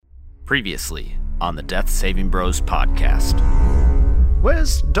Previously on the Death Saving Bros podcast.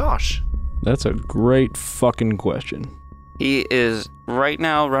 Where's Dosh? That's a great fucking question. He is right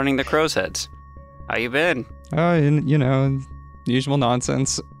now running the Crow's Heads. How you been? Usual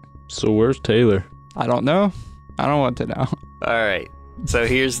nonsense. So where's Taylor? I don't know. I don't want to know. Alright, so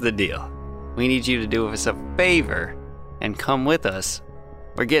here's the deal. We need you to do us a favor and come with us.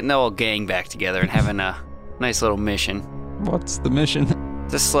 We're getting the whole gang back together and having a nice little mission What's the mission?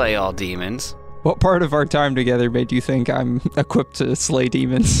 to slay all demons. What part of our time together made you think I'm equipped to slay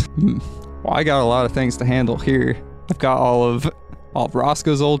demons? Well, I got a lot of things to handle here. I've got all of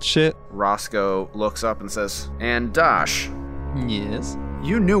Roscoe's old shit. Roscoe looks up and says, "And Dosh, Yes.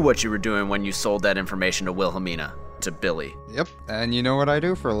 you knew what you were doing when you sold that information to Wilhelmina, to Billy. Yep, and you know what I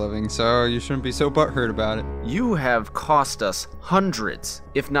do for a living, so you shouldn't be so butthurt about it. You have cost us hundreds,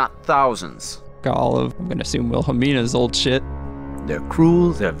 if not thousands. Got all of, I'm gonna assume, Wilhelmina's old shit. They're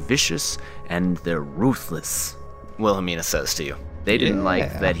cruel, they're vicious, and they're ruthless," Wilhelmina says to you. They didn't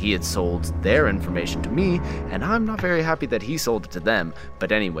like that he had sold their information to me, and I'm not very happy that he sold it to them.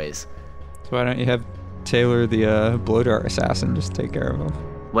 But anyways, So why don't you have Taylor, the blow dart assassin, just take care of him?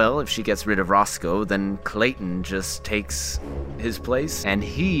 well, if she gets rid of Roscoe, then Clayton just takes his place, and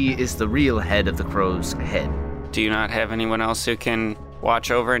he is the real head of the Crow's Head. Do you not have anyone else who can watch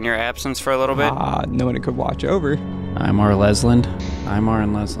over in your absence for a little bit? No one could watch over. I'm Ar Lesland. I'm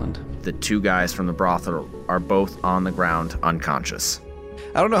Arn Lesland. The two guys from the brothel are both on the ground, unconscious.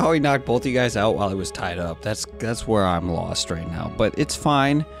 I don't know how he knocked both of you guys out while I was tied up. That's where I'm lost right now, but it's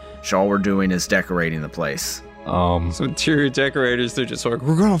fine. All we're doing is decorating the place. So interior decorators, they're just like,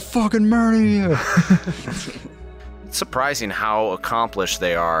 we're gonna fucking murder you. It's surprising how accomplished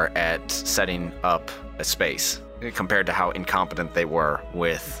they are at setting up a space compared to how incompetent they were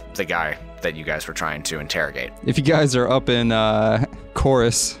with the guy that you guys were trying to interrogate. If you guys are up in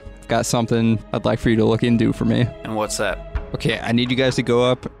chorus, I've got something I'd like for you to look into for me. And what's that? Okay, I need you guys to go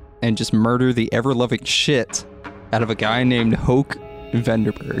up and just murder the ever-loving shit out of a guy named Hoke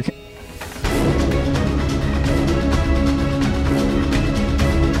Vanderberg.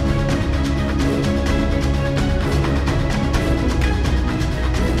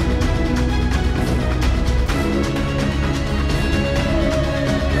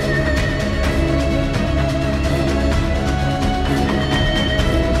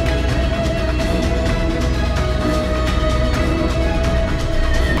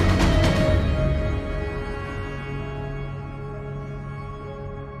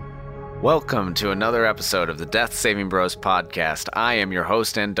 Welcome to another episode of the Death Saving Bros podcast. I am your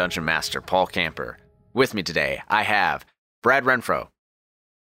host and dungeon master, Paul Camper. With me today, I have Brad Renfro,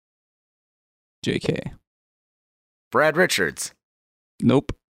 JK. Brad Richards,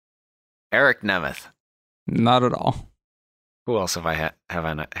 Nope, Eric Nemeth. not at all. Who else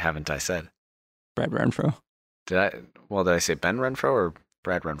haven't I said? Brad Renfro. Did I say Ben Renfro or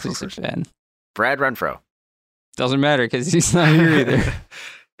Brad Renfro Please first? Ben. Brad Renfro. Doesn't matter because he's not here either.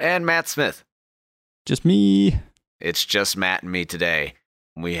 And Matt Smith. Just me. It's just Matt and me today.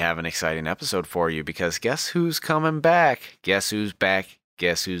 We have an exciting episode for you because guess who's coming back? Guess who's back?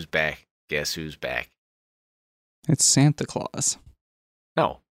 Guess who's back? Guess who's back? It's Santa Claus.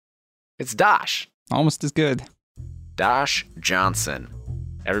 No, it's Dosh. Almost as good. Dosh Johnson.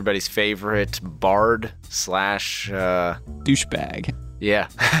 Everybody's favorite bard slash, Douchebag. yeah.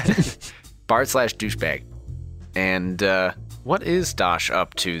 Bard slash douchebag. And, what is Dosh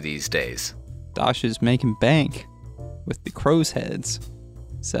up to these days? Dosh is making bank with the Crow's Heads.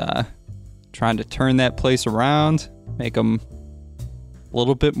 He's trying to turn that place around, make them a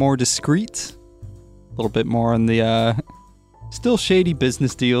little bit more discreet, a little bit more on the still shady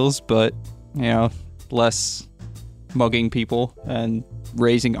business deals, but less mugging people and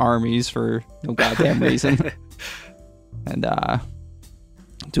raising armies for no goddamn reason. And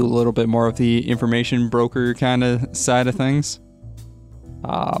do a little bit more of the information broker kind of side of things.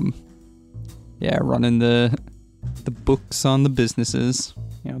 Running the books on the businesses,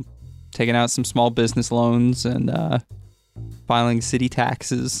 taking out some small business loans and filing city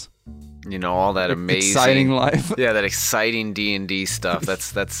taxes. All that amazing exciting life. Yeah, that exciting D&D stuff.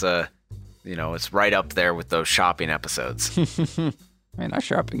 That's it's right up there with those shopping episodes. Man, our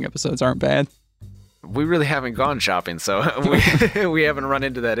shopping episodes aren't bad. We really haven't gone shopping, so we haven't run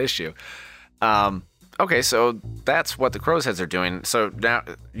into that issue. Okay, so that's what the Crow's Heads are doing. So now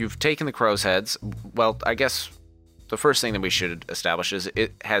you've taken the Crow's Heads. Well, I guess the first thing that we should establish is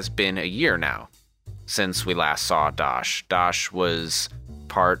it has been a year now since we last saw Dosh. Dosh was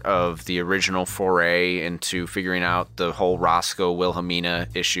part of the original foray into figuring out the whole Roscoe Wilhelmina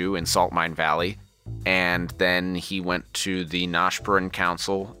issue in Salt Mine Valley. and then he went to the Noshperin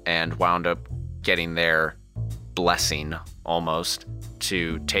Council and wound up getting their blessing, almost,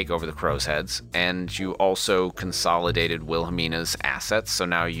 to take over the Crow's Heads. And you also consolidated Wilhelmina's assets, so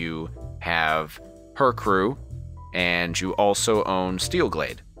now you have her crew, and you also own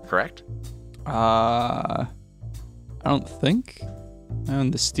Steelglade, correct? I don't think I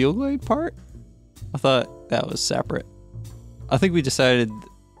own the Steelglade part. I thought that was separate. I think we decided,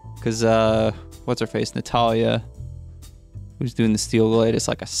 because, what's her face? Natalia, who's doing the Steelglade, is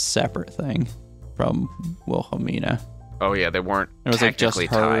like a separate thing from Wilhelmina. Oh yeah, they weren't It was like just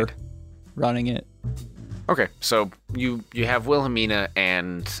technically her tied. running it. Okay, so you have Wilhelmina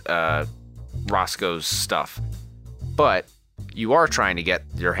and Roscoe's stuff, but you are trying to get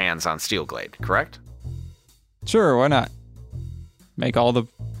your hands on Steelglade, correct? Sure, why not? Make all the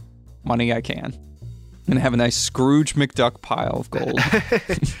money I can. And have a nice Scrooge McDuck pile of gold.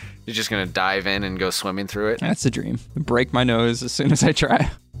 You're just gonna dive in and go swimming through it? That's the dream. Break my nose as soon as I try.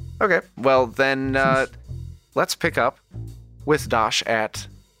 Okay, well then let's pick up with Dosh at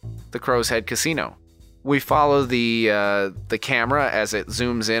the Crow's Head Casino. We follow the camera as it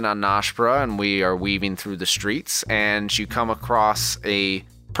zooms in on Noshpra, and we are weaving through the streets, and you come across a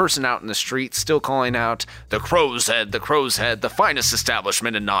person out in the street still calling out, the Crow's Head, the finest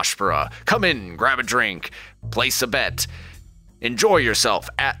establishment in Noshpra. Come in, grab a drink, place a bet, enjoy yourself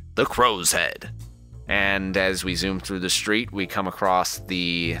at the Crow's Head. And as we zoom through the street, we come across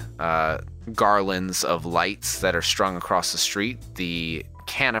the garlands of lights that are strung across the street, the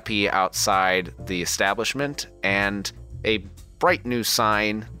canopy outside the establishment, and a bright new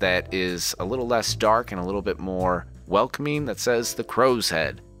sign that is a little less dark and a little bit more welcoming that says the Crow's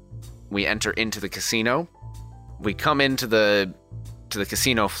Head. We enter into the casino. We come into the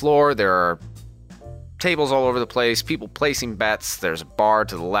casino floor. There are tables all over the place, people placing bets. There's a bar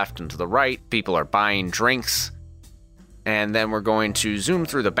to the left and to the right. People are buying drinks. And then we're going to zoom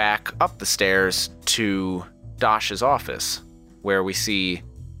through the back, up the stairs to Dosh's office, where we see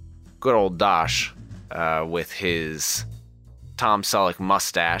good old Dosh with his Tom Selleck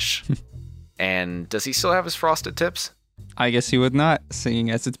mustache. And does he still have his frosted tips? I guess he would not, seeing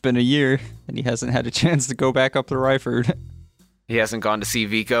as it's been a year and he hasn't had a chance to go back up to Ryford. He hasn't gone to see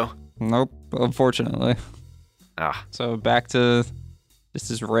Vico? Nope, unfortunately. Ah. So back to just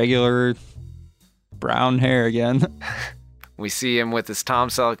his regular brown hair again. We see him with his Tom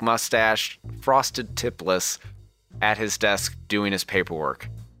Selleck mustache, frosted tipless, at his desk doing his paperwork.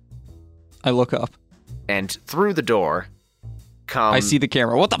 I look up. And through the door come... I see the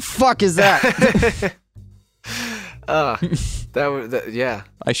camera. What the fuck is that? yeah.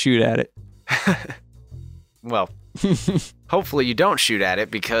 I shoot at it. Well, hopefully you don't shoot at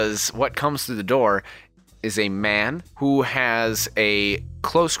it, because what comes through the door is a man who has a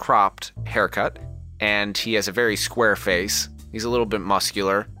close-cropped haircut, and he has a very square face. He's a little bit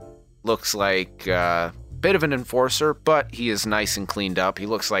muscular, looks like a bit of an enforcer, but he is nice and cleaned up. He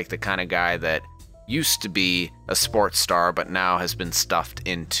looks like the kind of guy that used to be a sports star, but now has been stuffed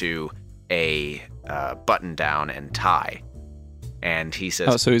into a button-down and tie. And he says...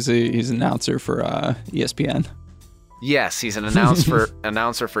 Oh, so he's an announcer for ESPN. Yes, he's an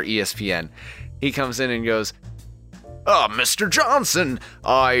announcer for ESPN. He comes in and goes, "Oh, Mr. Johnson,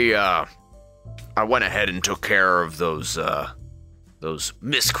 I went ahead and took care of those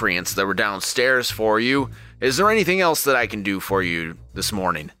miscreants that were downstairs for you. Is there anything else that I can do for you this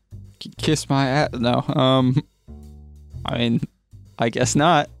morning?" Kiss my ass? No. I mean, I guess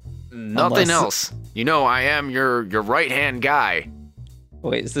not. Nothing else. You know, I am your right-hand guy.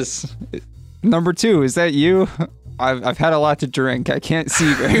 Wait, is this number 2? Is that you? I've had a lot to drink. I can't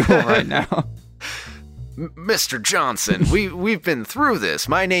see very well right now. Mr. Johnson, we've been through this.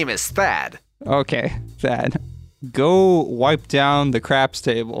 My name is Thad. Okay, Thad. Go wipe down the craps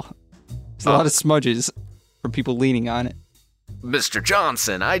table. There's a lot of smudges from people leaning on it. Mr.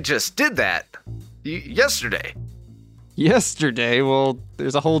 Johnson, I just did that yesterday. Yesterday? Well,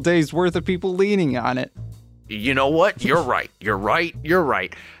 there's a whole day's worth of people leaning on it. You know what? You're right. You're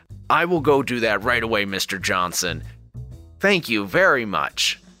right. I will go do that right away, Mr. Johnson. Thank you very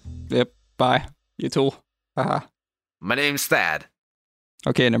much. Yep, bye, you tool. Haha. My name's Thad.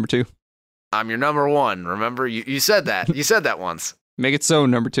 Okay, number 2. I'm your number 1, remember? You said that. You said that once. Make it so,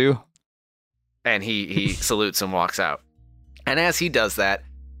 number 2. And he salutes and walks out. And as he does that,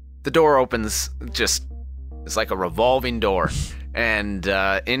 the door opens, it's like a revolving door. And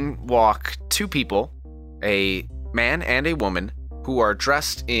in walk 2 people, a man and a woman, who are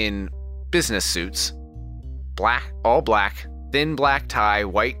dressed in business suits, all black, thin black tie,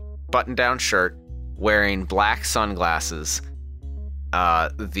 white button-down shirt, wearing black sunglasses.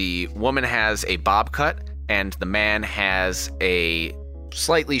 The woman has a bob cut, and the man has a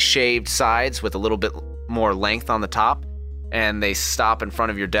slightly shaved sides with a little bit more length on the top. And they stop in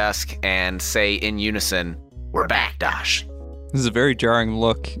front of your desk and say in unison, "We're back, Dosh." This is a very jarring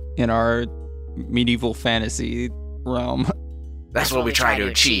look in our medieval fantasy realm. That's what we try to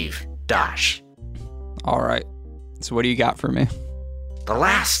achieve, Dosh. All right. So what do you got for me? The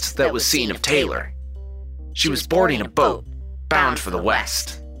last that was seen of Taylor. She was boarding a boat bound for the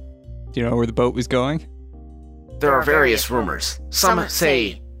west. Do you know where the boat was going? There are various rumors. Some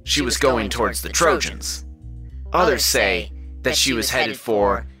say she was going towards the Trojans. Others say that she was headed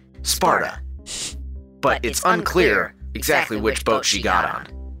for Sparta. But it's unclear exactly which boat she got on.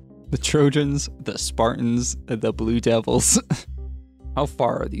 The Trojans, the Spartans, the Blue Devils. How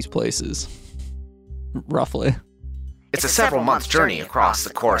far are these places? Roughly. It's a several-month journey across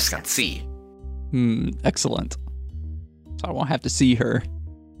the Coruscant Sea. Excellent. So I won't have to see her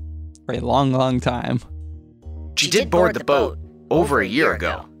for a long, long time. She did board the boat over a year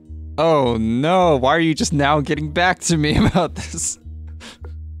ago. Oh no, why are you just now getting back to me about this?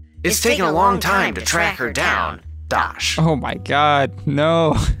 It's taken a long time to track her down, Dosh. Oh my god,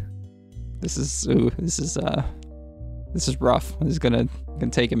 no. This is rough. This is gonna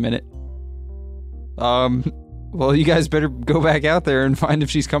take a minute. Well, you guys better go back out there and find if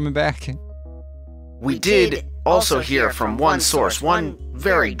she's coming back. We did also hear from one source, one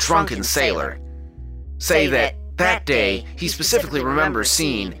very drunken sailor, say that day he specifically remembers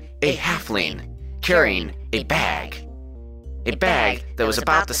seeing a halfling carrying a bag that was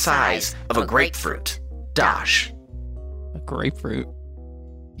about the size of a grapefruit. Dosh. A grapefruit?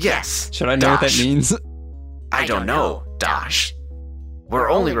 Yes. Should I know what that means? I don't know, Dosh. We're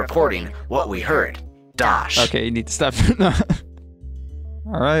only reporting what we heard, Dosh. Okay, you need to stop.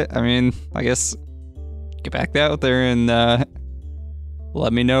 Alright, I mean, I guess get back out there and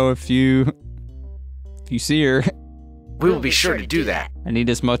let me know if you see her. We will be sure to do that. I need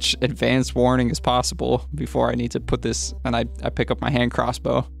as much advance warning as possible before I need to put this, and I pick up my hand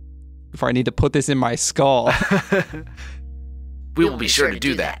crossbow, before I need to put this in my skull. We will be sure to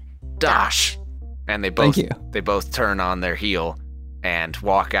do that, Dosh. And they both turn on their heel and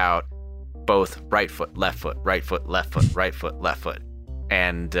walk out, both right foot, left foot, right foot, left foot, right foot, left foot.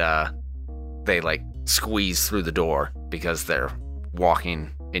 And they like squeeze through the door because they're walking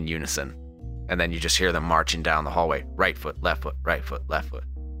in unison. And then you just hear them marching down the hallway. Right foot, left foot, right foot, left foot.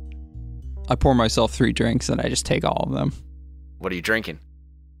 I pour myself 3 drinks and I just take all of them. What are you drinking?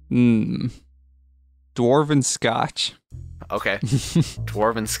 Dwarven scotch. Okay.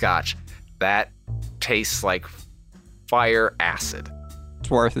 Dwarven scotch. That tastes like fire acid. It's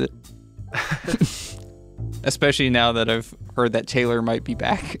worth it. Especially now that I've heard that Taylor might be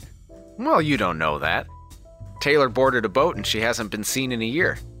back. Well, you don't know that. Taylor boarded a boat and she hasn't been seen in a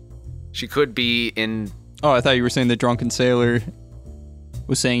year. She could be in... Oh, I thought you were saying the drunken sailor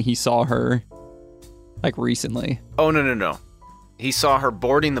was saying he saw her, like, recently. Oh, no. He saw her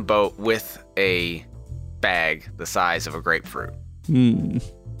boarding the boat with a bag the size of a grapefruit.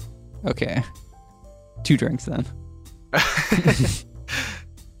 Okay. 2 drinks, then.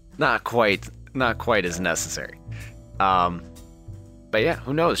 Not quite as necessary. But yeah,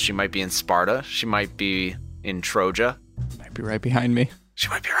 who knows? She might be in Sparta. She might be in Troja. Might be right behind me. She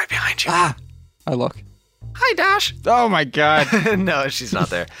might be right behind you. Ah! I look. Hi, Dosh. Oh my god. No, she's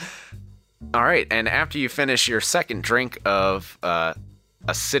not there. All right, and after you finish your second drink of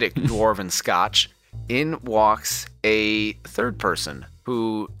acidic dwarven scotch, in walks a third person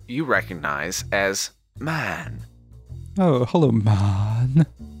who you recognize as Man. Oh, hello, man.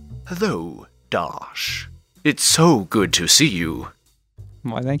 Hello, Dosh. It's so good to see you.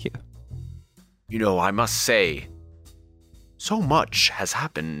 Why, thank you. You know, I must say, so much has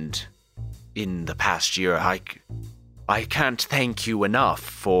happened in the past year. I can't thank you enough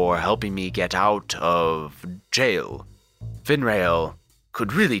for helping me get out of jail. Finrail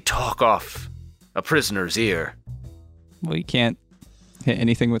could really talk off a prisoner's ear. Well, you can't hit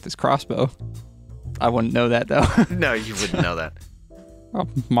anything with his crossbow. I wouldn't know that, though. No, you wouldn't know that. Oh,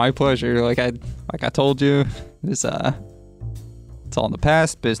 my pleasure. Like I told you, it's all in the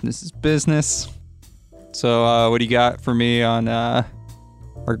past. Business is business. So, what do you got for me on our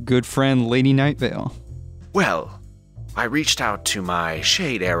good friend Lady Nightvale? Well, I reached out to my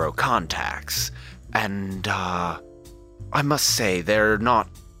Shade Arrow contacts, and I must say they're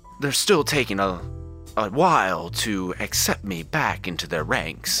still taking a while to accept me back into their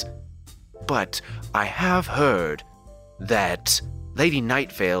ranks. But I have heard that Lady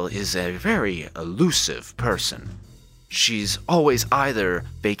Nightvale is a very elusive person. She's always either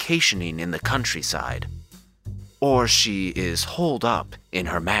vacationing in the countryside or she is holed up in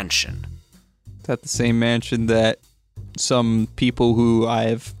her mansion. Is that the same mansion that some people who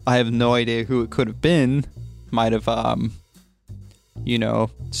I have no idea who it could have been might have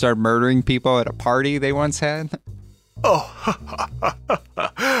started murdering people at a party they once had? Oh,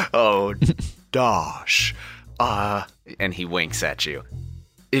 Dosh. And he winks at you.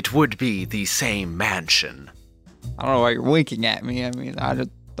 It would be the same mansion. I don't know why you're winking at me. I mean,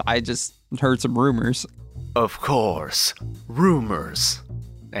 I just heard some rumors. Of course. Rumors.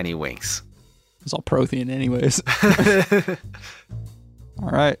 And he winks. It's all Prothean anyways. All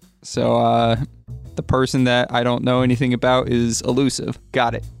right. So, the person that I don't know anything about is elusive.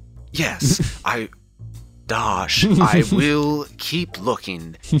 Got it. Yes, Dosh, I will keep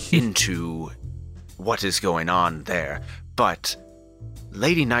looking into what is going on there. But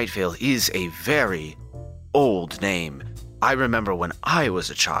Lady Nightvale is a very old name. I remember when I was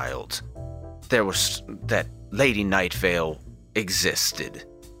a child, that Lady Nightvale existed.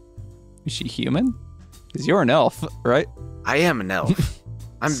 Is she human? Because you're an elf, right? I am an elf.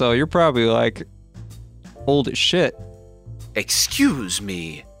 So you're probably like old as shit. Excuse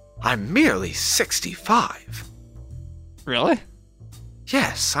me, I'm merely 65. Really?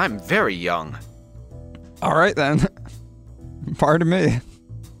 Yes, I'm very young. All right then. Pardon me.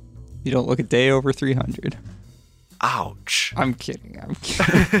 You don't look a day over 300. Ouch. I'm kidding.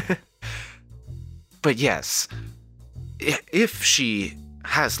 But yes, if she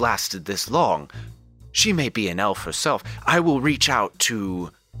has lasted this long, she may be an elf herself. I will reach out to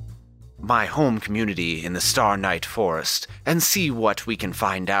my home community in the Star Night Forest and see what we can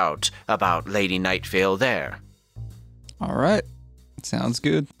find out about Lady Nightvale there. All right. Sounds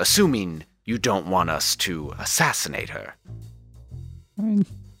good. Assuming you don't want us to assassinate her. I mean,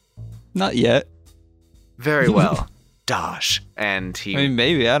 not yet. Very well, Dosh. And I mean,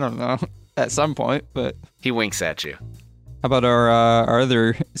 maybe. I don't know. At some point, but... he winks at you. How about our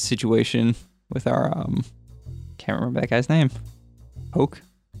other situation with our, can't remember that guy's name. Hoke?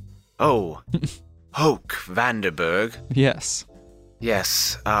 Oh, Hoke Vanderberg. Yes.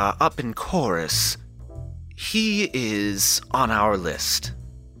 Yes, up in Chorus. He is on our list.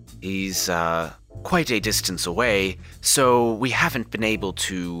 He's, quite a distance away, so we haven't been able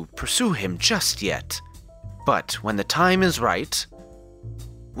to pursue him just yet. But when the time is right,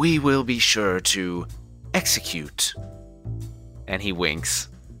 we will be sure to execute. And he winks.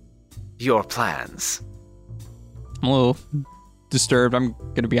 Your plans. I'm a little disturbed. I'm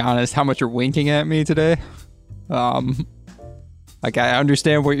gonna be honest. How much you're winking at me today? Like I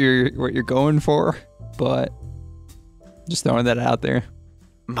understand what you're going for, but just throwing that out there.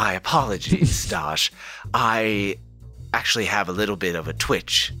 My apologies, Dosh. I actually have a little bit of a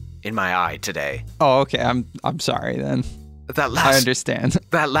twitch in my eye today. Oh, okay. I'm sorry then. I understand.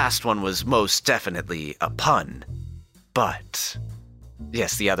 That last one was most definitely a pun. But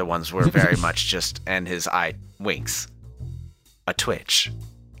yes, the other ones were very much just, and his eye winks. A twitch.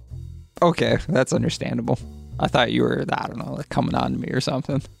 Okay, that's understandable. I thought you were, I don't know, like coming on to me or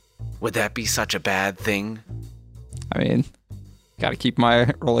something. Would that be such a bad thing? I mean, gotta keep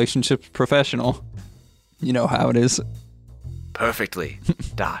my relationships professional. You know how it is. Perfectly,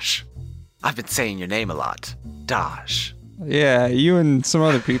 Dosh. I've been saying your name a lot. Dosh. Yeah, you and some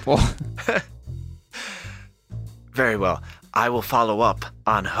other people. Very well. I will follow up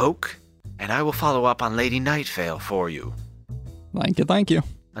on Hoke, and I will follow up on Lady Nightvale for you. Thank you.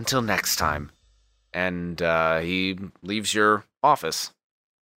 Until next time. And he leaves your office.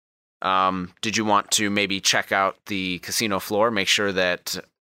 Did you want to maybe check out the casino floor, make sure that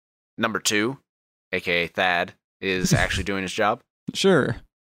number 2, aka Thad, is actually doing his job? Sure.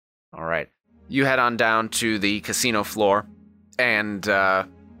 All right. You head on down to the casino floor, and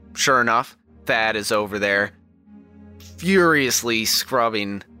sure enough, Thad is over there furiously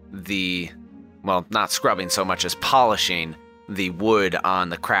scrubbing not scrubbing so much as polishing the wood on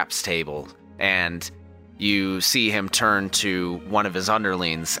the craps table. And you see him turn to one of his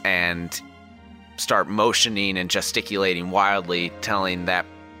underlings and start motioning and gesticulating wildly, telling that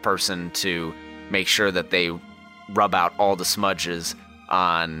person to make sure that they rub out all the smudges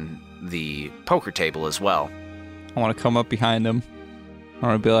on the poker table as well. I want to come up behind him. I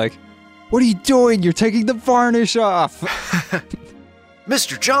want to be like, "What are you doing? You're taking the varnish off!"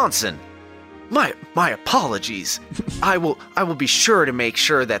 Mr. Johnson, my apologies. I will be sure to make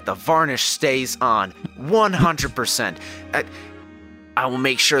sure that the varnish stays on 100%. I will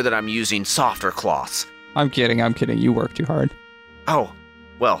make sure that I'm using softer cloths. I'm kidding. You work too hard. Oh,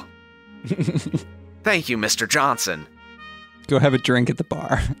 well. Thank you, Mr. Johnson. Go have a drink at the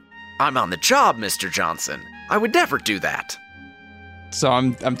bar. I'm on the job, Mr. Johnson. I would never do that. So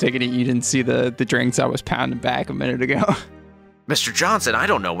I'm taking it you didn't see the drinks I was pounding back a minute ago. Mr. Johnson, I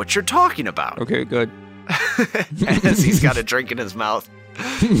don't know what you're talking about. Okay, good. As he's got a drink in his mouth.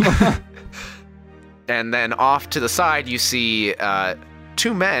 And then off to the side, you see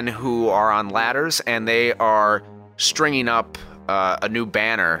two men who are on ladders, and they are stringing up a new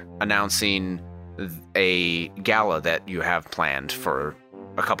banner announcing a gala that you have planned for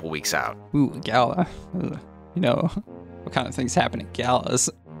a couple weeks out. Ooh, a gala. Ugh. You know, what kind of things happen at galas?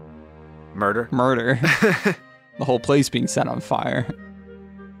 Murder? Murder. The whole place being set on fire.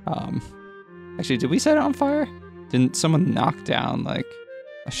 Actually, did we set it on fire? Didn't someone knock down, like,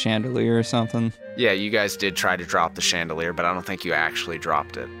 a chandelier or something? Yeah, you guys did try to drop the chandelier, but I don't think you actually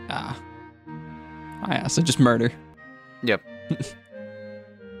dropped it. Ah, yeah, so just murder. Yep.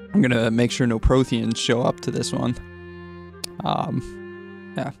 I'm gonna make sure no Protheans show up to this one.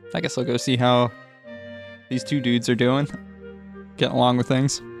 Yeah, I guess I'll go see how these two dudes are doing. Getting along with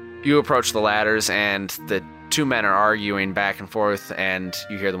things. You approach the ladders, and the two men are arguing back and forth, and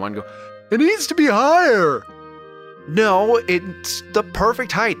you hear the one go, "It needs to be higher." "No, it's the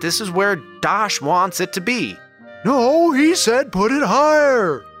perfect height. This is where Dosh wants it to be." "No, he said put it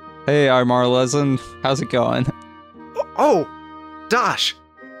higher." Hey, Imar Leslin, how's it going? "Oh, Dosh,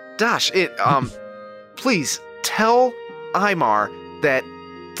 please tell Imar that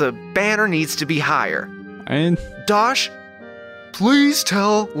the banner needs to be higher." I mean, "Dosh, please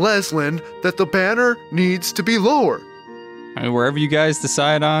tell Leslin that the banner needs to be lower." wherever you guys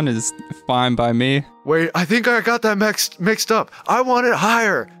decide on is fine by me. "Wait, I think I got that mixed up. I want it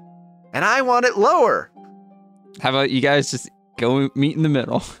higher, and I want it lower." How about you guys just go meet in the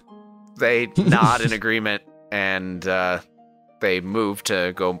middle? They nod in agreement, and they move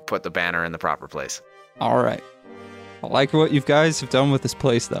to go put the banner in the proper place. All right. I like what you guys have done with this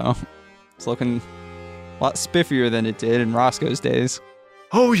place, though. It's looking a lot spiffier than it did in Roscoe's days.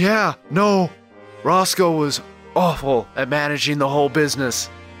 "Oh yeah, no. Roscoe was awful at managing the whole business.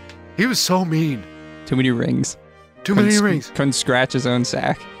 He was so mean. Too many rings. Too many rings. Couldn't scratch his own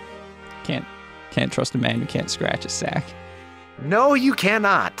sack. Can't trust a man who can't scratch his sack. No, you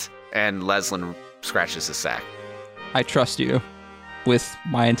cannot." And Leslin scratches his sack. I trust you with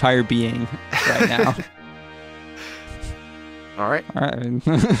my entire being right now. All right. All right.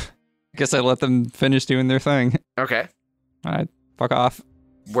 I guess I let them finish doing their thing. Okay. All right. Fuck off.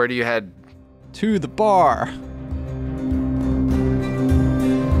 Where do you head? To the bar.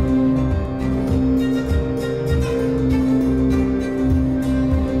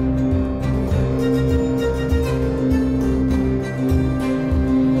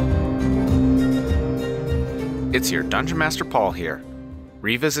 It's your Dungeon Master Paul here.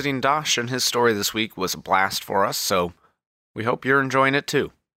 Revisiting Dosh and his story this week was a blast for us, so we hope you're enjoying it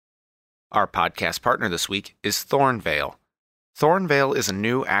too. Our podcast partner this week is Thornvale. Thornvale is a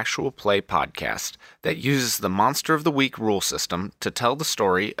new actual play podcast that uses the Monster of the Week rule system to tell the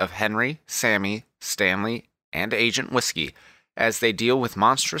story of Henry, Sammy, Stanley, and Agent Whiskey as they deal with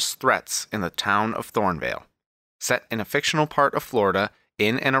monstrous threats in the town of Thornvale. Set in a fictional part of Florida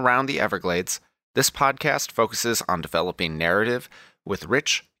in and around the Everglades, this podcast focuses on developing narrative with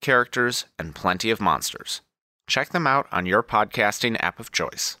rich characters and plenty of monsters. Check them out on your podcasting app of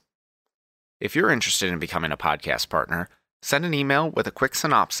choice. If you're interested in becoming a podcast partner, send an email with a quick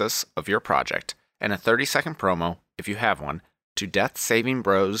synopsis of your project and a 30-second promo, if you have one, to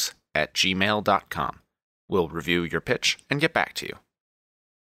deathsavingbros@gmail.com. We'll review your pitch and get back to you.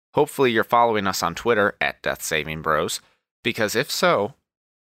 Hopefully you're following us on Twitter @deathsavingbros, because if so,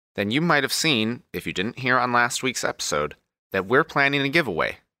 then you might have seen, if you didn't hear on last week's episode, that we're planning a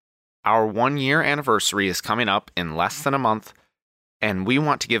giveaway. Our 1-year anniversary is coming up in less than a month, and we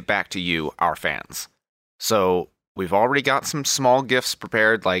want to give back to you, our fans. So we've already got some small gifts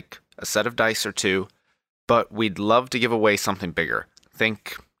prepared, like a set of dice or two, but we'd love to give away something bigger.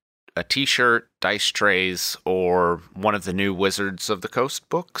 Think a t-shirt, dice trays, or one of the new Wizards of the Coast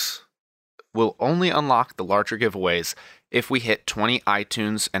books. We'll only unlock the larger giveaways if we hit 20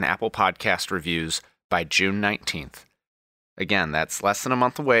 iTunes and Apple Podcast reviews by June 19th. Again, that's less than a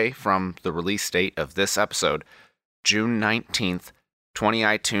month away from the release date of this episode. June 19th, 20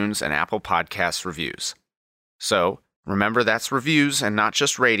 iTunes and Apple Podcast reviews. So, remember that's reviews and not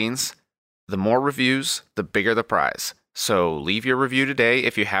just ratings. The more reviews, the bigger the prize. So leave your review today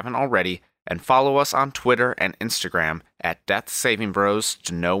if you haven't already, and follow us on Twitter and Instagram @DeathSavingBros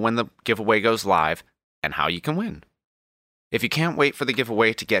to know when the giveaway goes live and how you can win. If you can't wait for the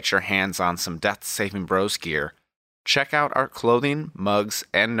giveaway to get your hands on some Death Saving Bros gear, check out our clothing, mugs,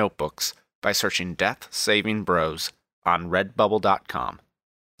 and notebooks by searching Death Saving Bros on Redbubble.com.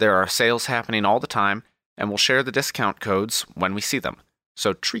 There are sales happening all the time, and we'll share the discount codes when we see them.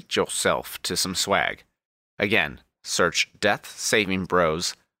 So treat yourself to some swag. Again, search Death Saving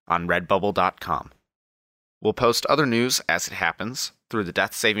Bros on redbubble.com. We'll post other news as it happens through the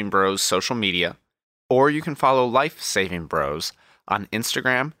Death Saving Bros social media, or you can follow Life Saving Bros on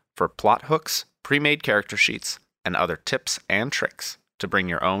Instagram for plot hooks, pre-made character sheets, and other tips and tricks to bring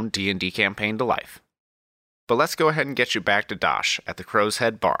your own D&D campaign to life. But let's go ahead and get you back to Dosh at the Crow's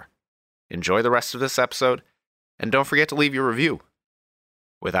Head Bar. Enjoy the rest of this episode, and don't forget to leave your review.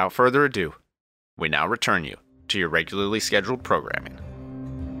 Without further ado, we now return you to your regularly scheduled programming.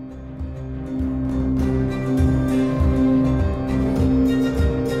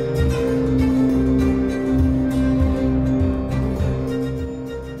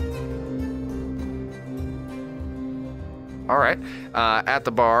 All right. At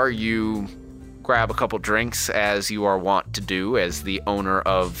the bar, you grab a couple drinks, as you are wont to do as the owner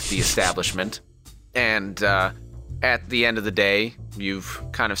of the establishment. And at the end of the day, you've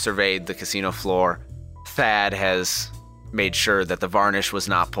kind of surveyed the casino floor. Thad has made sure that the varnish was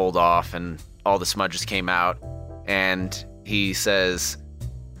not pulled off and all the smudges came out. And he says,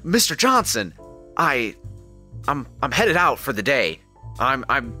 "Mr. Johnson, I'm headed out for the day. I'm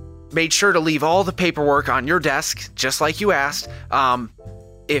made sure to leave all the paperwork on your desk, just like you asked.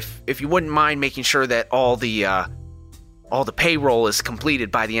 If you wouldn't mind making sure that all the payroll is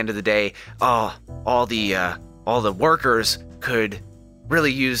completed by the end of the day, all the workers could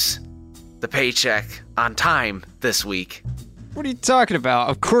really use the paycheck on time this week." What are you talking about?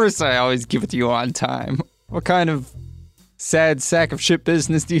 Of course I always give it to you on time. What kind of sad sack of shit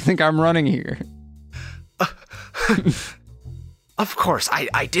business do you think I'm running here? Of course,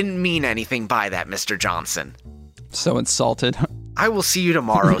 I didn't mean anything by that, Mr. Johnson. So insulted. I will see you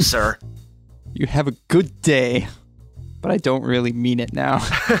tomorrow, sir. You have a good day, but I don't really mean it now.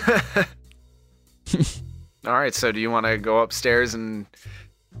 All right, so do you want to go upstairs and...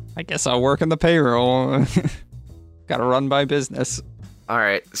 I guess I'll work on the payroll. Gotta run my business. All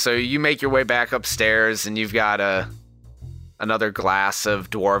right, so you make your way back upstairs, and you've got another glass of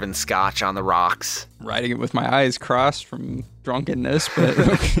dwarven scotch on the rocks. Riding it with my eyes crossed from drunkenness, but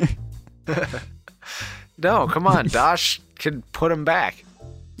okay. No, come on, Dosh could put him back.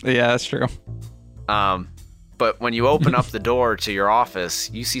 Yeah, that's true. But when you open up the door to your office,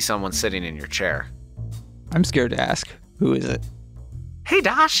 you see someone sitting in your chair. I'm scared to ask. Who is it? Hey,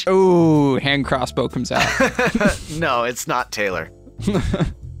 Dosh. Oh, hand crossbow comes out. No, it's not Taylor.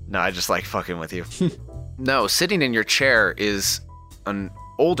 No, I just like fucking with you. No, sitting in your chair is an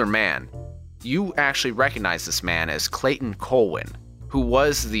older man. You actually recognize this man as Clayton Colwyn, who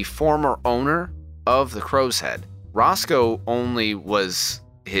was the former owner of the Crow's Head. Roscoe only was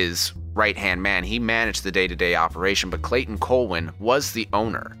his right-hand man. He managed the day-to-day operation, but Clayton Colwyn was the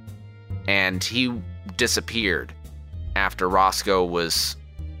owner. And he disappeared after Roscoe was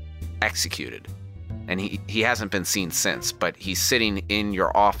executed. And he hasn't been seen since, but he's sitting in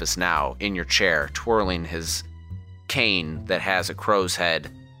your office now, in your chair, twirling his cane that has a crow's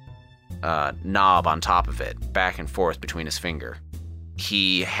head knob on top of it, back and forth between his finger.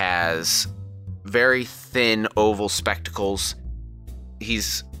 He has very thin oval spectacles.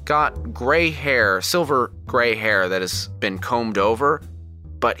 He's got gray hair, silver gray hair that has been combed over,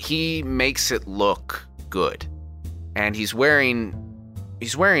 but he makes it look good. And he's wearing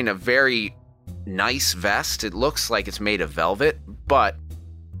a very nice vest. It looks like it's made of velvet, but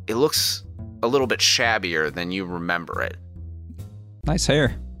it looks a little bit shabbier than you remember it. Nice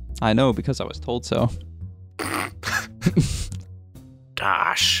hair. I know because I was told so.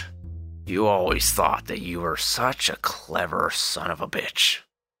 Dosh, you always thought that you were such a clever son of a bitch.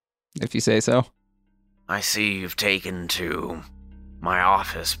 If you say so. I see you've taken to my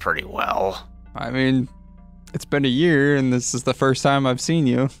office pretty well. I mean, it's been a year and this is the first time I've seen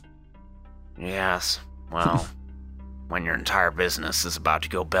you. Yes, well, when your entire business is about to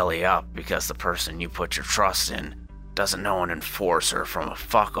go belly up because the person you put your trust in doesn't know an enforcer from a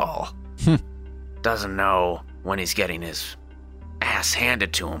fuck-all. Doesn't know when he's getting his ass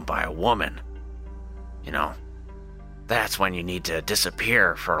handed to him by a woman. You know, that's when you need to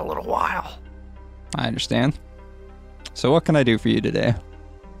disappear for a little while. I understand. So what can I do for you today?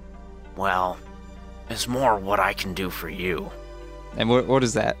 Well, it's more what I can do for you. And what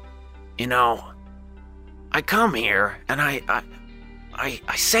is that? You know, I come here and I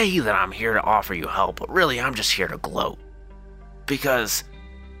say that I'm here to offer you help, but really I'm just here to gloat. Because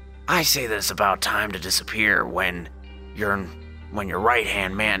I say that it's about time to disappear when your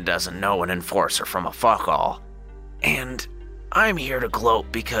right-hand man doesn't know an enforcer from a fuck-all. And I'm here to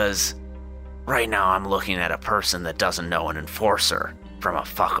gloat because right now I'm looking at a person that doesn't know an enforcer from a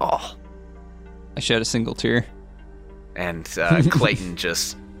fuck-all. I shed a single tear. And Clayton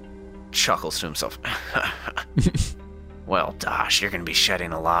just chuckles to himself. Well, Dosh, you're going to be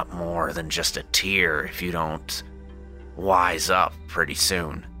shedding a lot more than just a tear if you don't wise up pretty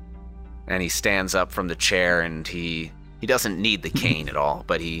soon. And he stands up from the chair, and he doesn't need the cane at all,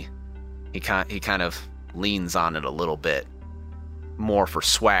 but he kind of leans on it a little bit, more for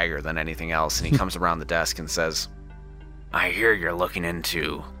swagger than anything else, and he comes around the desk and says, I hear you're looking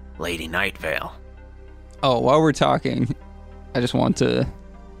into Lady Nightvale. Oh, while we're talking, I just want to...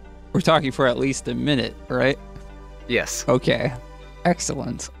 We're talking for at least a minute, right? Yes. Okay.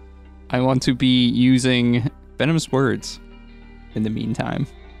 Excellent. I want to be using venomous words in the meantime.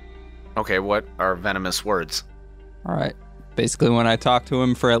 Okay, what are venomous words? All right. Basically, when I talk to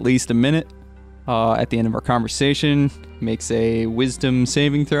him for at least a minute, at the end of our conversation, makes a wisdom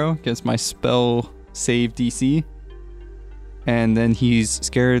saving throw against my spell save DC. And then he's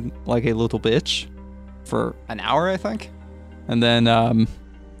scared like a little bitch for an hour, I think. And then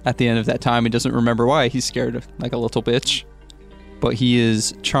at the end of that time, he doesn't remember why he's scared like a little bitch. But he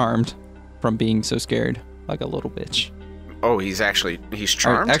is charmed from being so scared like a little bitch. Oh, he's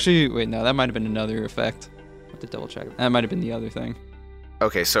charmed? Actually, wait, no, that might have been another effect. I have to double check. That might have been the other thing.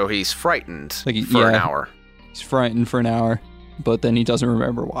 Okay, so he's frightened for yeah, an hour. He's frightened for an hour, but then he doesn't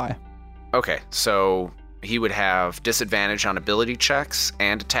remember why. Okay, so he would have disadvantage on ability checks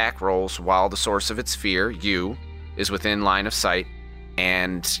and attack rolls while the source of its fear, you, is within line of sight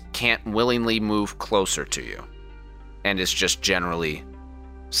and can't willingly move closer to you, and is just generally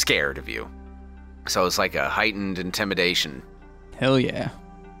scared of you. So it's like a heightened intimidation. Hell yeah.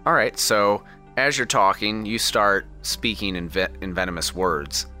 All right, so as you're talking, you start speaking in venomous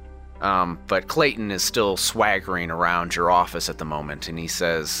words. But Clayton is still swaggering around your office at the moment, and he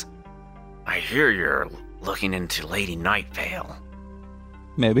says, I hear you're looking into Lady Nightvale.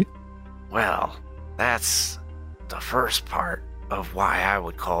 Maybe. Well, that's the first part of why I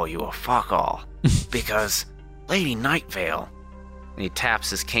would call you a fuck-all. Because Lady Nightvale, and he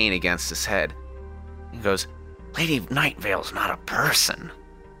taps his cane against his head, he goes, Lady Nightvale's not a person.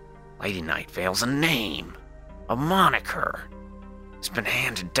 Lady Nightvale's a name, a moniker. It's been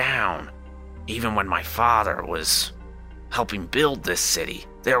handed down. Even when my father was helping build this city,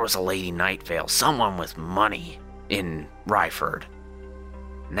 there was a Lady Nightvale, someone with money in Ryford.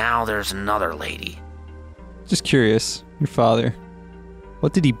 Now there's another lady. Just curious, your father,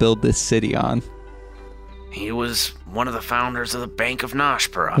 what did he build this city on? He was one of the founders of the Bank of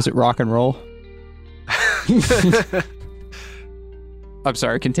Noshpura. Was it rock and roll? I'm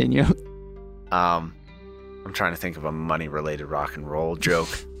sorry, continue. I'm trying to think of a money-related rock and roll joke.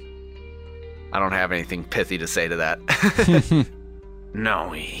 I don't have anything pithy to say to that.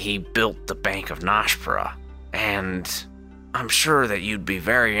 No, he built the Bank of Noshpura, and I'm sure that you'd be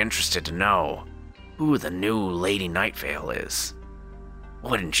very interested to know who the new Lady Nightvale is.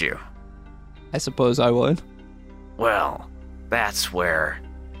 Wouldn't you? I suppose I would. Well, that's where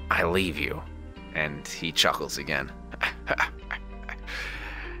I leave you. And he chuckles again.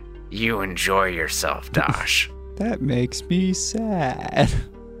 You enjoy yourself, Dosh. That makes me sad.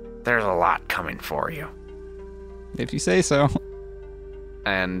 There's a lot coming for you. If you say so.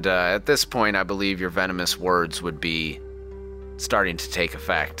 And at this point, I believe your venomous words would be starting to take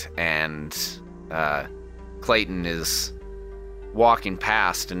effect. And Clayton is walking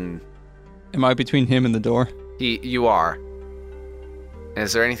past, and... Am I between him and the door? You are.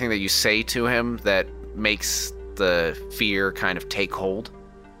 Is there anything that you say to him that makes the fear kind of take hold?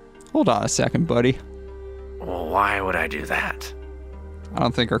 Hold on a second, buddy. Well, why would I do that? I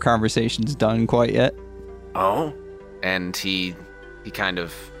don't think our conversation's done quite yet. Oh? And he kind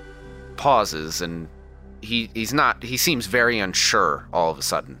of pauses, and he seems very unsure all of a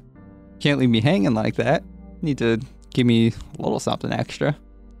sudden. Can't leave me hanging like that. Need to give me a little something extra.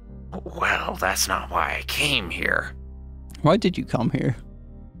 Well, that's not why I came here. Why did you come here?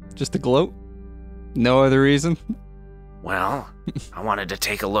 Just to gloat? No other reason? Well, I wanted to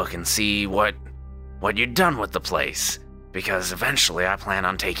take a look and see what you'd done with the place, because eventually I plan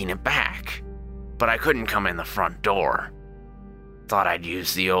on taking it back. But I couldn't come in the front door. Thought I'd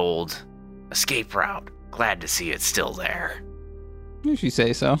use the old escape route. Glad to see it's still there. If you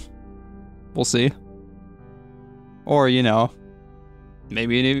say so. We'll see. Or,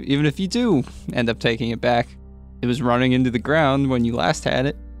 maybe even if you do end up taking it back, it was running into the ground when you last had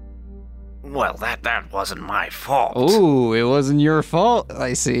it. Well, that wasn't my fault. Oh, it wasn't your fault.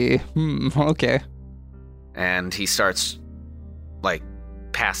 I see. Okay. And he starts,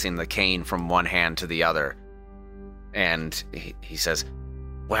 passing the cane from one hand to the other. And he says,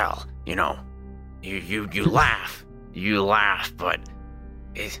 well, you laugh. You laugh, but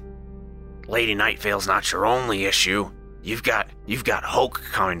Lady Nightvale's not your only issue. You've got Hulk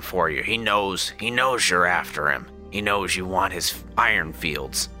coming for you. He knows you're after him. He knows you want his iron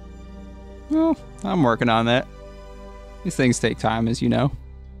fields. Well, I'm working on that. These things take time, as you know.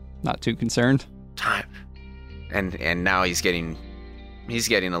 Not too concerned. Time. And now he's getting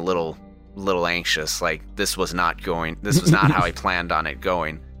a little anxious. Like this was not how he planned on it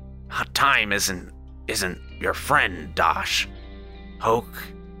going. Time isn't your friend, Dosh. Hulk.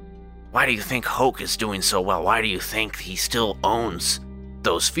 Why do you think Hulk is doing so well? Why do you think he still owns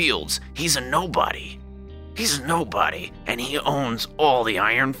those fields? He's a nobody. He's a nobody, and he owns all the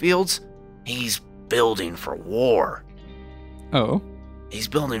iron fields. He's building for war. Oh. He's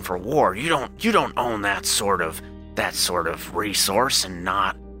building for war. You don't own that sort of resource and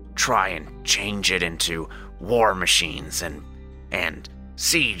not try and change it into war machines and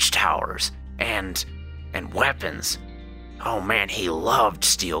siege towers and weapons. Oh man, he loved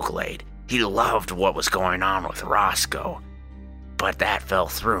Steelglade. He loved what was going on with Roscoe. But that fell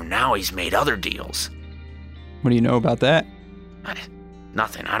through. Now he's made other deals. What do you know about that?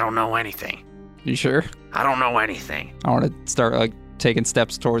 Nothing. I don't know anything. You sure? I don't know anything. I want to start taking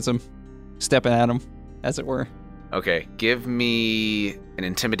steps towards him, stepping at him, as it were. Okay, give me an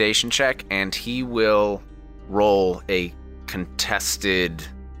intimidation check, and he will roll a contested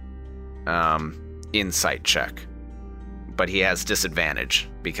insight check. But he has disadvantage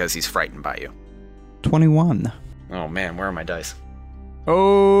because he's frightened by you. 21. Oh man, where are my dice?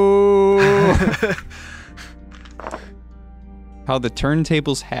 Oh! How the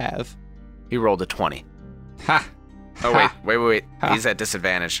turntables have. He rolled a 20. Ha! Oh, Ha. wait. Ha. He's at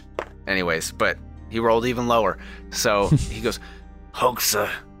disadvantage. Anyways, but he rolled even lower. So he goes, Hulk's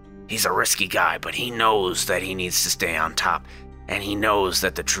he's a risky guy, but he knows that he needs to stay on top. And he knows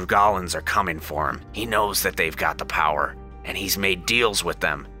that the Trugolans are coming for him. He knows that they've got the power. And he's made deals with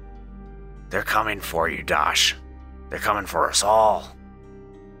them. They're coming for you, Dosh. They're coming for us all.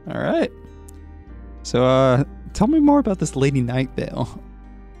 All right. So, tell me more about this Lady Nightvale.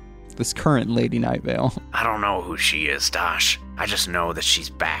 This current Lady Nightvale. I don't know who she is, Dosh. I just know that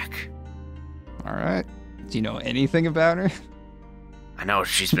she's back. All right. Do you know anything about her? I know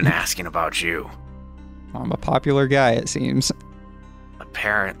she's been asking about you. I'm a popular guy, it seems.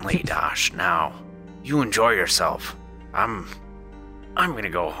 Apparently, Dosh. Now, you enjoy yourself. I'm gonna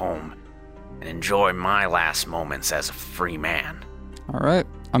go home and enjoy my last moments as a free man. All right.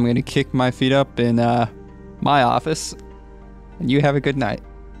 I'm going to kick my feet up in my office, and you have a good night.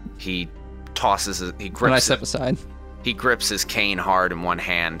 He When I step aside. He grips his cane hard in one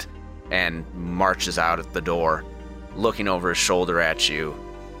hand and marches out at the door, looking over his shoulder at you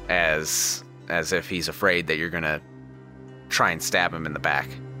as if he's afraid that you're gonna try and stab him in the back.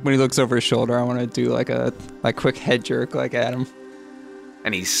 When he looks over his shoulder, I want to do a quick head jerk at him.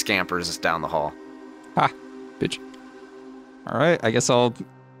 And he scampers down the hall. Ha, bitch. All right, I guess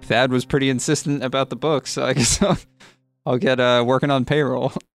Thad was pretty insistent about the book, so I guess I'll get working on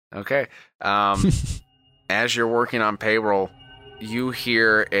payroll. Okay. As you're working on payroll, you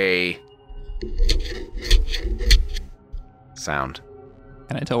hear a sound.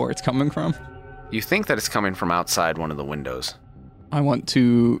 Can I tell where it's coming from? You think that it's coming from outside one of the windows. I want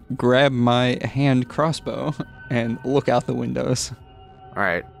to grab my hand crossbow and look out the windows. All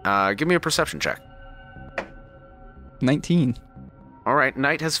right. Give me a perception check. 19. All right.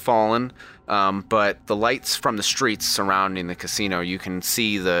 Night has fallen, but the lights from the streets surrounding the casino, you can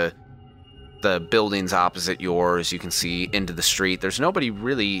see the buildings opposite yours. You can see into the street. There's nobody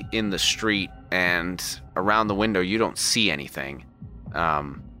really in the street, and around the window, you don't see anything.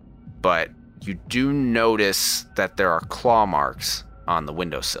 But you do notice that there are claw marks on the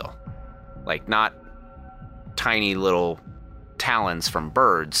windowsill. Like, not tiny little talons from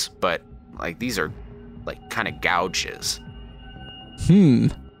birds, but like these are like kind of gouges.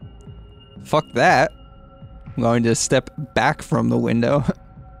 Fuck that. I'm going to step back from the window.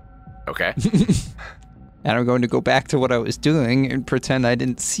 Okay. And I'm going to go back to what I was doing and pretend I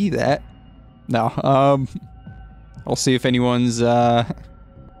didn't see that. No, I'll see if anyone's,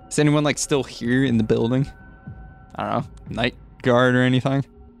 is anyone still here in the building? I don't know, night guard or anything?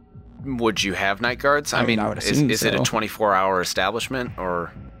 Would you have night guards? I mean, I would assume is it a so. 24-hour establishment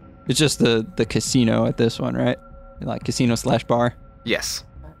or? It's just the casino at this one, right? Like casino/bar? Yes.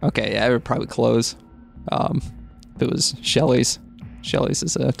 Okay, yeah, it would probably close. If it was Shelley's. Shelley's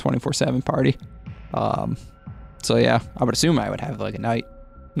is a 24/7 party. So yeah, I would assume I would have a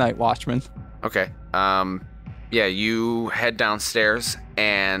night watchman. Okay. Yeah, you head downstairs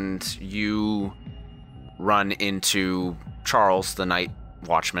and you run into Charles, the night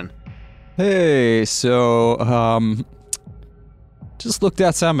watchman. Hey, so just looked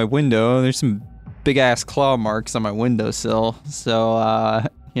outside my window. There's some big ass claw marks on my windowsill. So,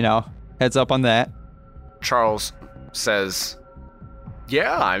 heads up on that. Charles says,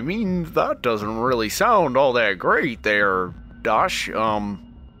 "Yeah, I mean, that doesn't really sound all that great there, Dash.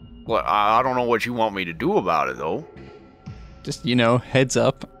 Well, I don't know what you want me to do about it, though." Just, heads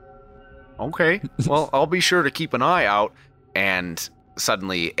up. Okay, well, I'll be sure to keep an eye out. And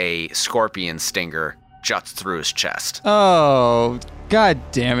suddenly a scorpion stinger juts through his chest. Oh, god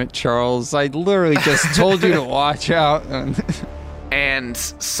damn it, Charles. I literally just told you to watch out. And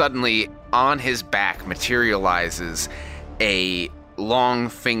suddenly, on his back materializes a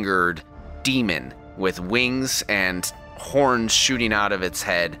long-fingered demon with wings and horns shooting out of its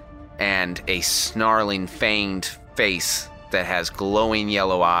head and a snarling, fanged face that has glowing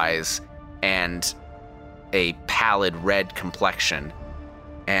yellow eyes and a pallid red complexion.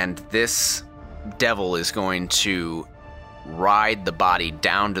 And this devil is going to ride the body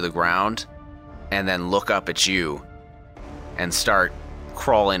down to the ground and then look up at you and start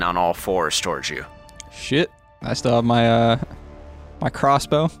crawling on all fours towards you. Shit. I still have my my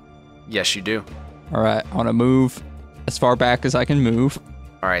crossbow. Yes, you do. All right, I want to move as far back as I can move.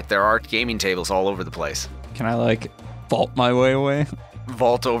 All right, there are gaming tables all over the place. Can I, vault my way away?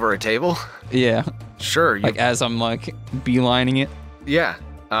 Vault over a table? Yeah. Sure. As I'm, beelining it? Yeah.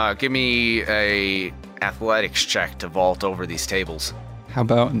 Give me a athletics check to vault over these tables. How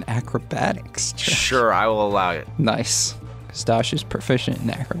about an acrobatics check? Sure, I will allow it. Nice. Stash is proficient in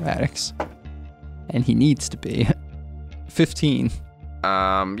acrobatics. And he needs to be. 15.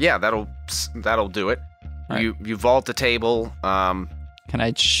 Yeah, that'll do it. Right. You vault the table. Can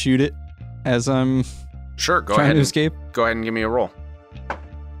I shoot it as I'm Sure, go trying ahead. to escape? Go ahead and give me a roll.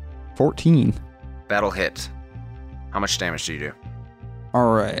 14. That'll hit. How much damage do you do?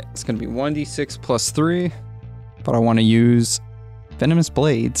 Alright, it's going to be 1d6 plus 3, but I want to use Venomous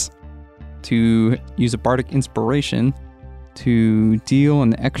Blades to use a Bardic Inspiration to deal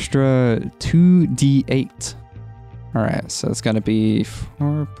an extra 2d8. Alright, so it's going to be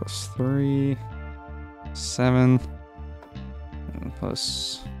 4 plus 3, 7, and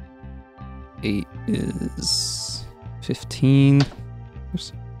plus 8 is 15.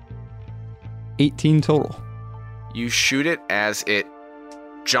 Oops. 18 total. You shoot it as it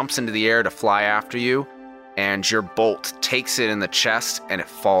jumps into the air to fly after you, and your bolt takes it in the chest and it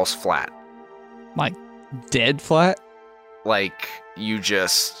falls flat. Dead flat? Have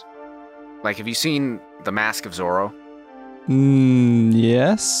you seen The Mask of Zorro?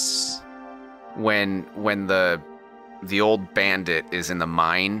 Yes. When the old bandit is in the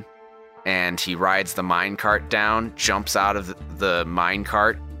mine and he rides the mine cart down, jumps out of the mine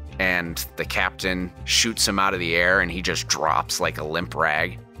cart, and the captain shoots him out of the air and he just drops like a limp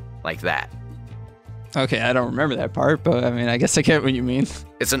rag, like that. Okay, I don't remember that part, but I guess I get what you mean.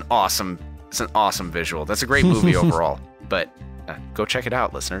 It's an awesome visual. That's a great movie overall. But go check it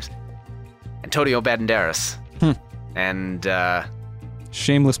out, listeners. Antonio Banderas. And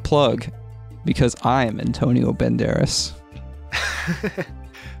Shameless plug, because I am Antonio Banderas.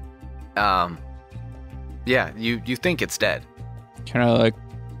 yeah, you think it's dead. Can I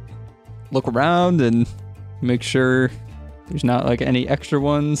look around and make sure there's not any extra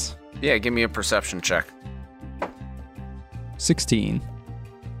ones? Yeah, give me a perception check. 16.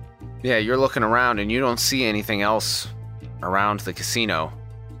 Yeah, you're looking around and you don't see anything else around the casino,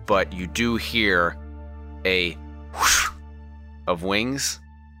 but you do hear a whoosh of wings,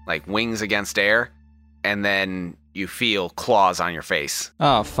 like wings against air, and then you feel claws on your face.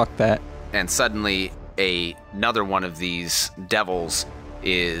 Oh, fuck that. And suddenly another one of these devils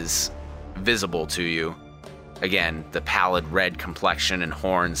is visible to you. Again, the pallid red complexion and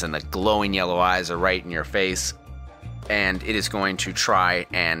horns and the glowing yellow eyes are right in your face. And it is going to try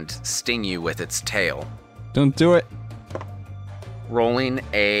and sting you with its tail. Don't do it. Rolling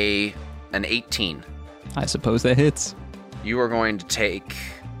an 18. I suppose that hits. You are going to take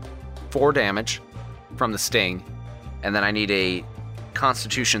 4 damage from the sting, and then I need a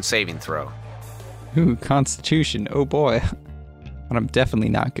Constitution saving throw. Ooh, Constitution. Oh boy. What I'm definitely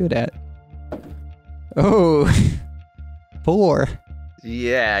not good at. Oh. 4.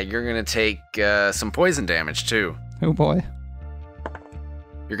 Yeah, you're going to take some poison damage too. Oh boy.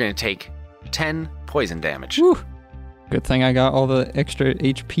 You're going to take 10 poison damage. Woo. Good thing I got all the extra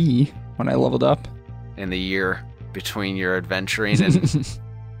HP when I leveled up. In the year between your adventuring and...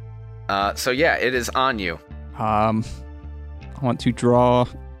 so yeah, it is on you. I want to draw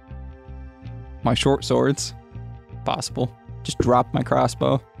my short swords, if possible. Just drop my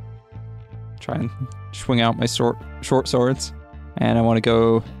crossbow. Try and swing out my short swords. And I want to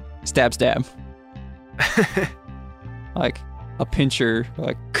go stab. a pincher,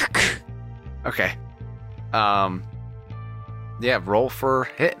 like. Okay. Yeah, roll for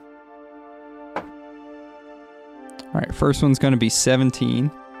hit. All right, first one's going to be 17.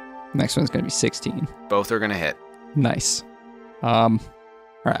 Next one's going to be 16. Both are gonna hit. Nice. All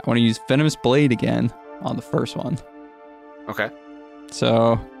right, I want to use Venomous Blade again on the first one. Okay.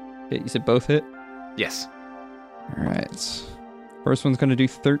 So, yeah, you said both hit? Yes. All right. First one's going to do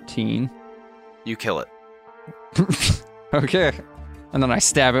 13. You kill it. Okay. And then I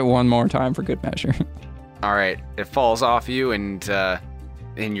stab it one more time for good measure. All right. It falls off you and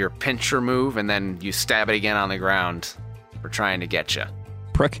in your pincher move, and then you stab it again on the ground for trying to get you.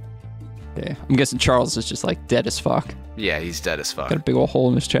 Prick. Okay. I'm guessing Charles is just like dead as fuck. Yeah, he's dead as fuck. Got a big old hole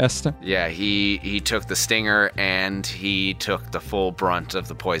in his chest. Yeah, he took the stinger and he took the full brunt of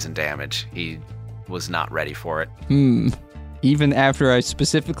the poison damage. He was not ready for it. Even after I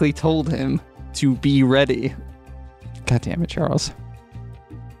specifically told him to be ready. God damn it, Charles.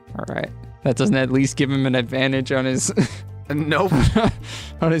 All right. That doesn't at least give him an advantage on his Nope.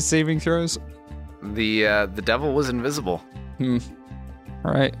 on his saving throws. The devil was invisible. All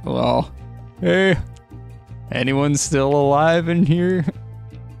right. Well, hey, anyone still alive in here?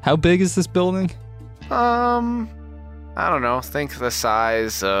 How big is this building? I don't know. Think the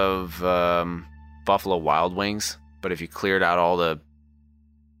size of Buffalo Wild Wings, but if you cleared out all the,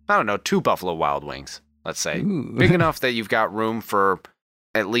 I don't know, 2 Buffalo Wild Wings, let's say. Ooh. Big enough that you've got room for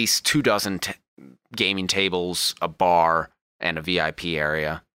at least 2 dozen gaming tables, a bar, and a VIP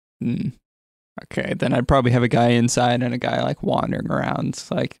area. Okay, then I'd probably have a guy inside and a guy like wandering around,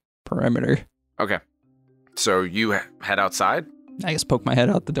 like perimeter. Okay. So you head outside? I guess poke my head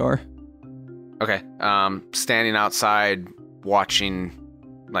out the door. Okay. Standing outside, watching,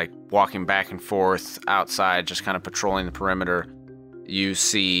 like walking back and forth outside, just kind of patrolling the perimeter. You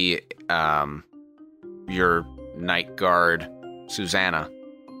see your night guard, Susanna.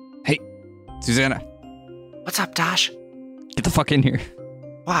 Hey, Susanna, What's up, Dosh? get the fuck in here.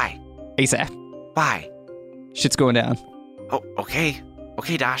 Why? ASAP. Why? Shit's going down. Oh, okay.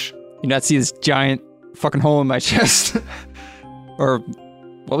 Okay, Dosh. You not see this giant fucking hole in my chest? Or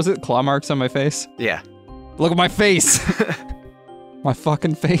what was it? Claw marks on my face? Yeah. Look at my face. My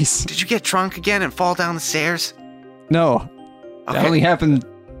fucking face. Did you get drunk again and fall down the stairs? No. Okay. That only happened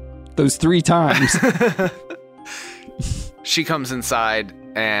those 3 times. She comes inside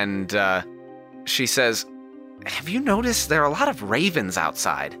and she says, have you noticed there are a lot of ravens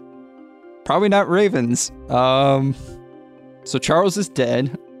outside? Probably not ravens. So Charles is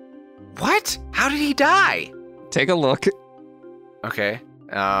dead. What? How did he die? Take a look. Okay.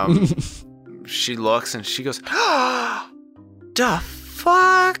 She looks and she goes, the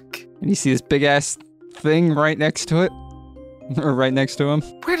fuck? And you see this big ass thing right next to it? Or right next to him?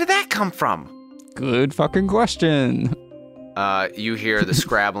 Where did that come from? Good fucking question. You hear the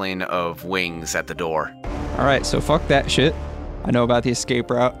scrabbling of wings at the door. Alright, so fuck that shit. I know about the escape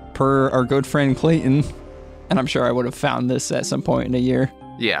route per our good friend Clayton. And I'm sure I would have found this at some point in a year.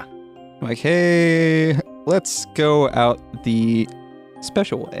 Yeah. Like, hey, let's go out the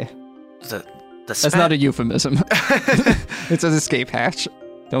special way. That's not a euphemism. It's an escape hatch.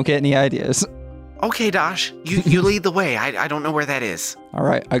 Don't get any ideas. Okay, Dosh, you lead the way. I don't know where that is. All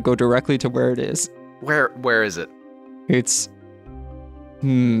right, I go directly to where it is. Where is it? It's, I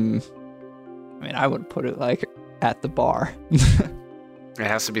mean, I would put it like at the bar. It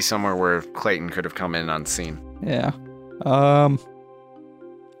has to be somewhere where Clayton could have come in unseen. Yeah.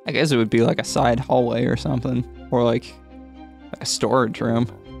 I guess it would be like a side hallway or something, or like a storage room.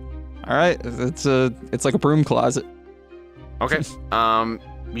 All right, it's like a broom closet. Okay.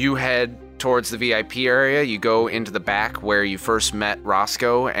 You head towards the VIP area. You go into the back where you first met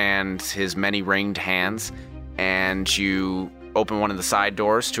Roscoe and his many ringed hands, and you open one of the side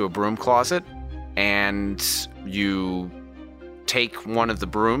doors to a broom closet, and you take one of the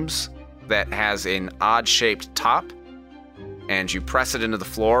brooms that has an odd-shaped top, and you press it into the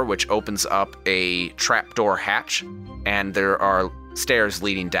floor, which opens up a trapdoor hatch, and there are stairs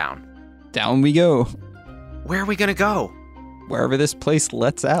leading down. Down we go. Where are we gonna go? Wherever this place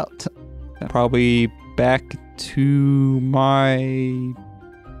lets out. Probably back to my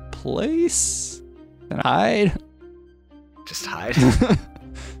place and hide. Just hide.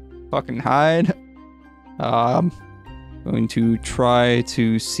 Fucking hide. Going to try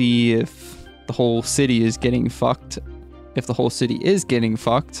to see if the whole city is getting fucked. If the whole city is getting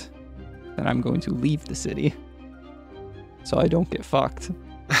fucked, then I'm going to leave the city so I don't get fucked.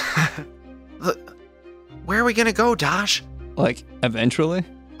 Look, where are we gonna go, Dosh? Like, eventually?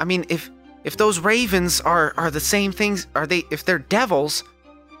 I mean, if those ravens are the same things, if they're devils,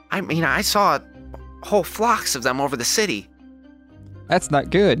 I mean, I saw whole flocks of them over the city. That's not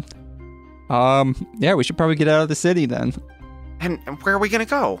good. Yeah, we should probably get out of the city then. And where are we gonna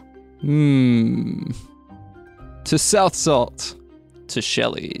go? To South Salt. To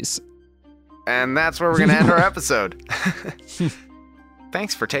Shelley's. And that's where we're gonna end our episode.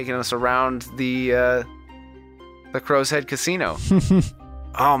 Thanks for taking us around the Crow's Head Casino.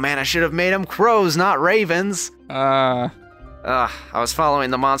 Oh man, I should have made them crows, not ravens. I was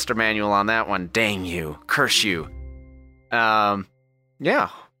following the monster manual on that one. Dang you. Curse you. Yeah.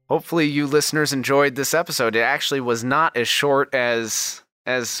 Hopefully you listeners enjoyed this episode. It actually was not as short as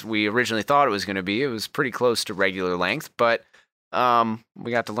we originally thought it was going to be. It was pretty close to regular length, but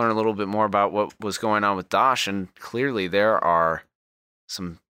we got to learn a little bit more about what was going on with Dosh, and clearly there are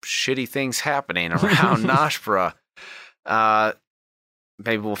some shitty things happening around Noshbra.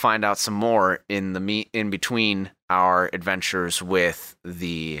 Maybe we'll find out some more in between our adventures with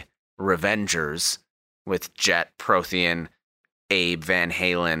the Revengers, with Jet, Prothean, Abe, Van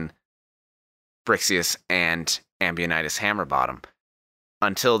Halen, Brixius, and Ambionitis Hammerbottom.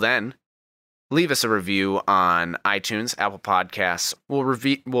 Until then, leave us a review on iTunes, Apple Podcasts.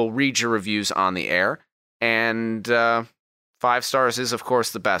 We'll read your reviews on the air. And 5 stars is, of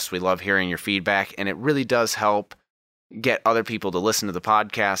course, the best. We love hearing your feedback, and it really does help get other people to listen to the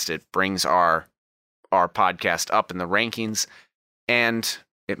podcast. It brings our podcast up in the rankings, and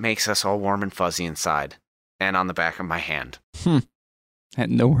it makes us all warm and fuzzy inside and on the back of my hand.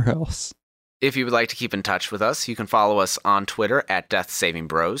 And nowhere else. If you would like to keep in touch with us, you can follow us on Twitter at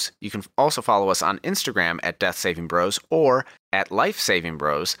DeathSavingBros. You can also follow us on Instagram at DeathSavingBros or at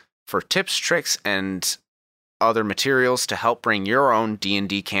LifeSavingBros for tips, tricks, and other materials to help bring your own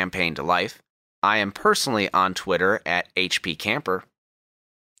D&D campaign to life. I am personally on Twitter at HPCamper.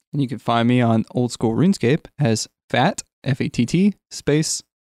 And you can find me on Old School RuneScape as Fat, F-A-T-T, space,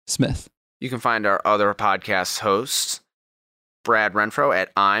 Smith. You can find our other podcast hosts, Brad Renfro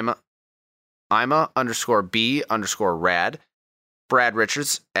at Ima_B_rad, Brad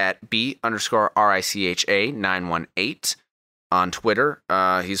Richards at B_RICHA918 on Twitter.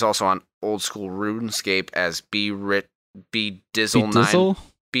 He's also on Old School RuneScape as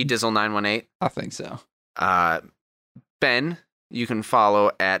BDizzle918. I think so. Ben, you can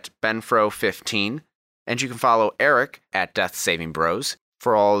follow at Benfro15, and you can follow Eric at Death Saving Bros.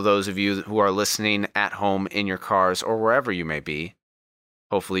 For all of those of you who are listening at home, in your cars, or wherever you may be,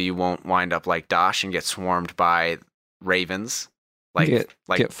 hopefully you won't wind up like Dosh and get swarmed by ravens.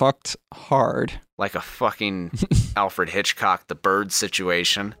 Get fucked hard. Like a fucking Alfred Hitchcock, The Bird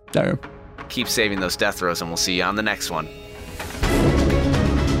situation. No. Keep saving those death throws, and we'll see you on the next one.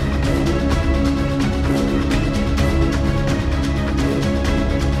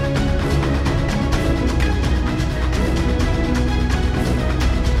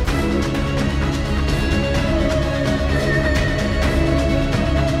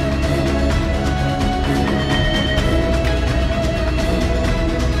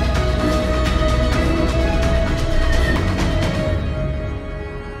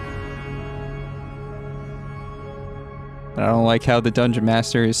 I don't like how the Dungeon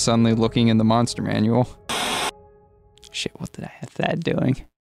Master is suddenly looking in the monster manual. Shit, what did I have Thad doing?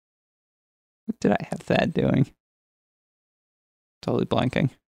 Totally blanking.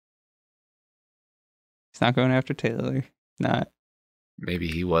 He's not going after Taylor. Not. Maybe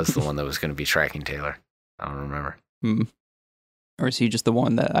he was the one that was going to be tracking Taylor. I don't remember. Or is he just the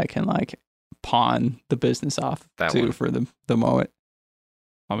one that I can, like, pawn the business off That to one. for the moment?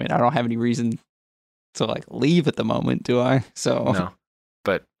 I mean, I don't have any reason to, like, leave at the moment, do I? So No,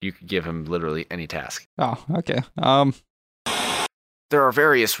 but you could give him literally any task. Oh, okay. There are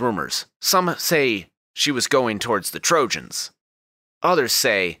various rumors. Some say she was going towards the Trojans. Others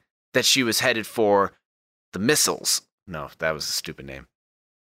say that she was headed for the missiles. No, that was a stupid name.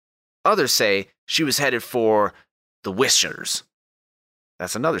 Others say she was headed for the Wishers.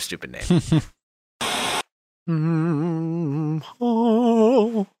 That's another stupid name.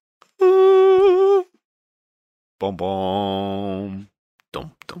 Boom, boom.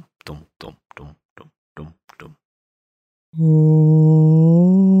 Dum, dum, dum, dum, dum, dum, dum, dum.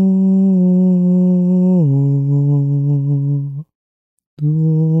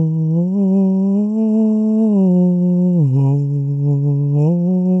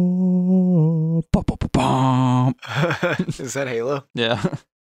 Is that Halo? Yeah.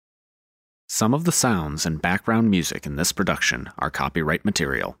 Some of the sounds and background music in this production are copyright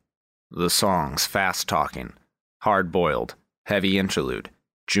material. The songs Fast Talking, Hard Boiled, Heavy Interlude,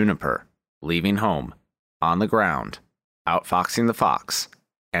 Juniper, Leaving Home, On the Ground, Outfoxing the Fox,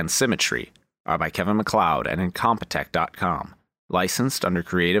 and Symmetry are by Kevin MacLeod and Incompetech.com, licensed under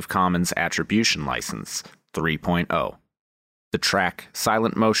Creative Commons Attribution License 3.0. The track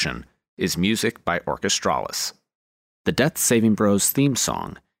Silent Motion is music by Orchestralis. The Death Saving Bros theme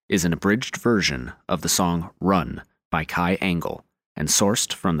song is an abridged version of the song Run by Kai Angle and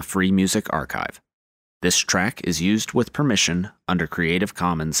sourced from the Free Music Archive. This track is used with permission under Creative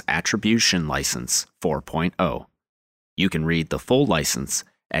Commons Attribution License 4.0. You can read the full license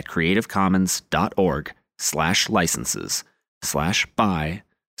at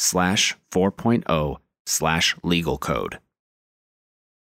creativecommons.org/licenses/by/4.0/legal code.